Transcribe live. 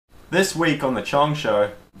This week on The Chong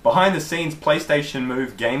Show, behind the scenes PlayStation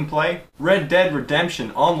Move gameplay, Red Dead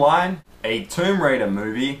Redemption Online, a Tomb Raider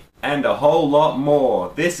movie, and a whole lot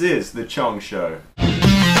more. This is The Chong Show.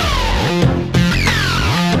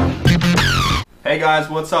 Hey guys,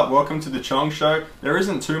 what's up? Welcome to The Chong Show. There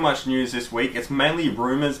isn't too much news this week. It's mainly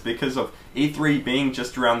rumors because of E3 being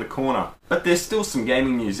just around the corner. But there's still some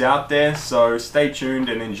gaming news out there, so stay tuned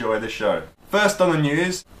and enjoy the show. First on the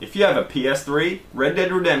news, if you have a PS3, Red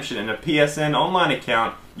Dead Redemption and a PSN online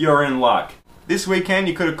account, you're in luck. This weekend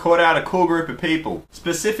you could have caught out a cool group of people,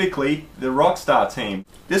 specifically the Rockstar team.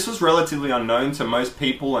 This was relatively unknown to most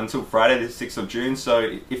people until Friday the 6th of June,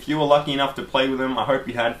 so if you were lucky enough to play with them, I hope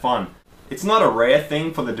you had fun. It's not a rare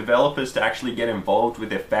thing for the developers to actually get involved with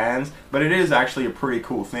their fans, but it is actually a pretty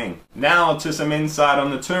cool thing. Now to some insight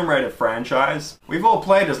on the Tomb Raider franchise. We've all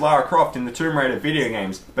played as Lara Croft in the Tomb Raider video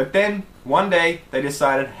games, but then one day they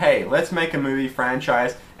decided, hey, let's make a movie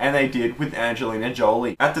franchise, and they did with Angelina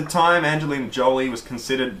Jolie. At the time, Angelina Jolie was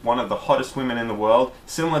considered one of the hottest women in the world,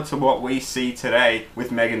 similar to what we see today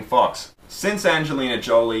with Megan Fox. Since Angelina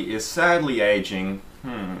Jolie is sadly aging,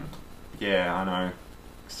 yeah, I know.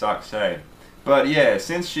 Sucks, hey. But yeah,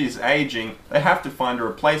 since she's aging, they have to find a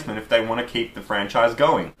replacement if they want to keep the franchise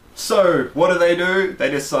going. So, what do? They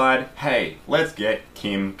decide, hey, let's get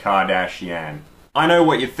Kim Kardashian. I know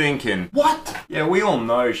what you're thinking. What? Yeah, we all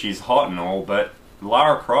know she's hot and all, but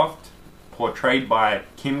Lara Croft, portrayed by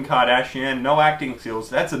Kim Kardashian, no acting skills,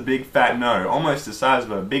 that's a big fat no, almost the size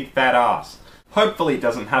of a big fat ass. Hopefully it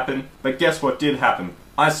doesn't happen, but guess what did happen?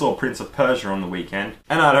 I saw Prince of Persia on the weekend,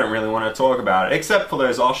 and I don't really want to talk about it, except for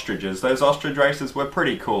those ostriches. Those ostrich races were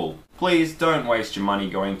pretty cool. Please don't waste your money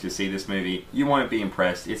going to see this movie. You won't be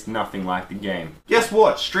impressed, it's nothing like the game. Guess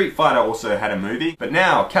what? Street Fighter also had a movie, but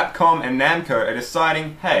now Capcom and Namco are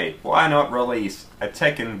deciding, hey, why not release a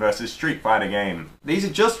Tekken versus Street Fighter game? These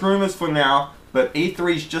are just rumors for now, but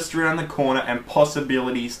E3 is just around the corner and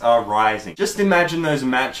possibilities are rising. Just imagine those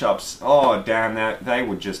matchups. Oh damn, they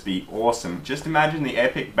would just be awesome. Just imagine the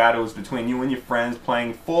epic battles between you and your friends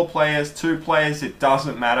playing 4 players, 2 players, it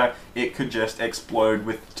doesn't matter. It could just explode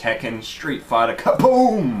with Tekken, Street Fighter,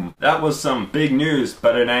 kaboom! That was some big news,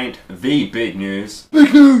 but it ain't the big news.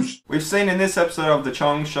 Big news! We've seen in this episode of The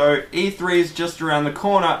Chong Show, E3 is just around the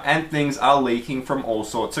corner and things are leaking from all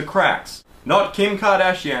sorts of cracks. Not Kim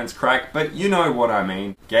Kardashian's crack, but you know what I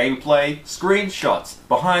mean. Gameplay, screenshots,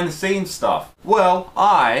 behind the scenes stuff. Well,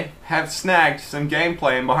 I have snagged some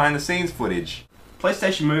gameplay and behind the scenes footage.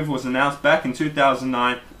 PlayStation Move was announced back in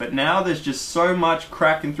 2009, but now there's just so much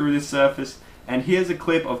cracking through the surface, and here's a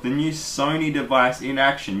clip of the new Sony device in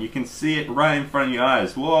action. You can see it right in front of your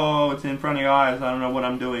eyes. Whoa, it's in front of your eyes. I don't know what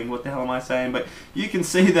I'm doing. What the hell am I saying? But you can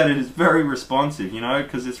see that it is very responsive, you know,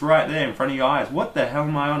 because it's right there in front of your eyes. What the hell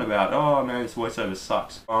am I on about? Oh man, this voiceover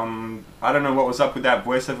sucks. I don't know what was up with that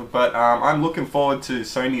voiceover, but I'm looking forward to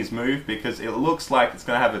Sony's Move because it looks like it's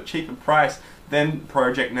going to have a cheaper price than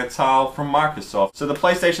Project Natal from Microsoft. So the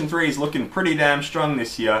PlayStation 3 is looking pretty damn strong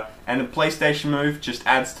this year, and the PlayStation Move just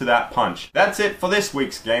adds to that punch. That's it for this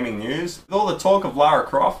week's gaming news. With all the talk of Lara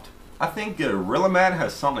Croft, I think Gorilla Man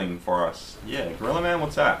has something for us. Yeah, Gorilla Man,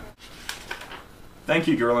 what's that? Thank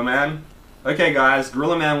you, Gorilla Man. Okay guys,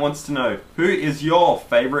 Gorilla Man wants to know, who is your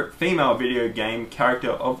favorite female video game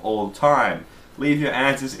character of all time? Leave your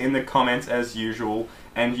answers in the comments as usual,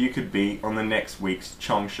 and you could be on the next week's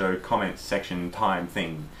Chong Show comments section time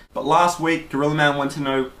thing. But last week, Gorilla Man wanted to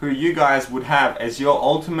know who you guys would have as your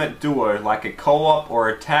ultimate duo, like a co-op or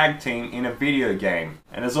a tag team in a video game.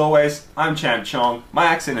 And as always, I'm Champ Chong, my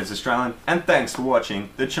accent is Australian, and thanks for watching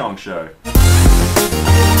The Chong Show.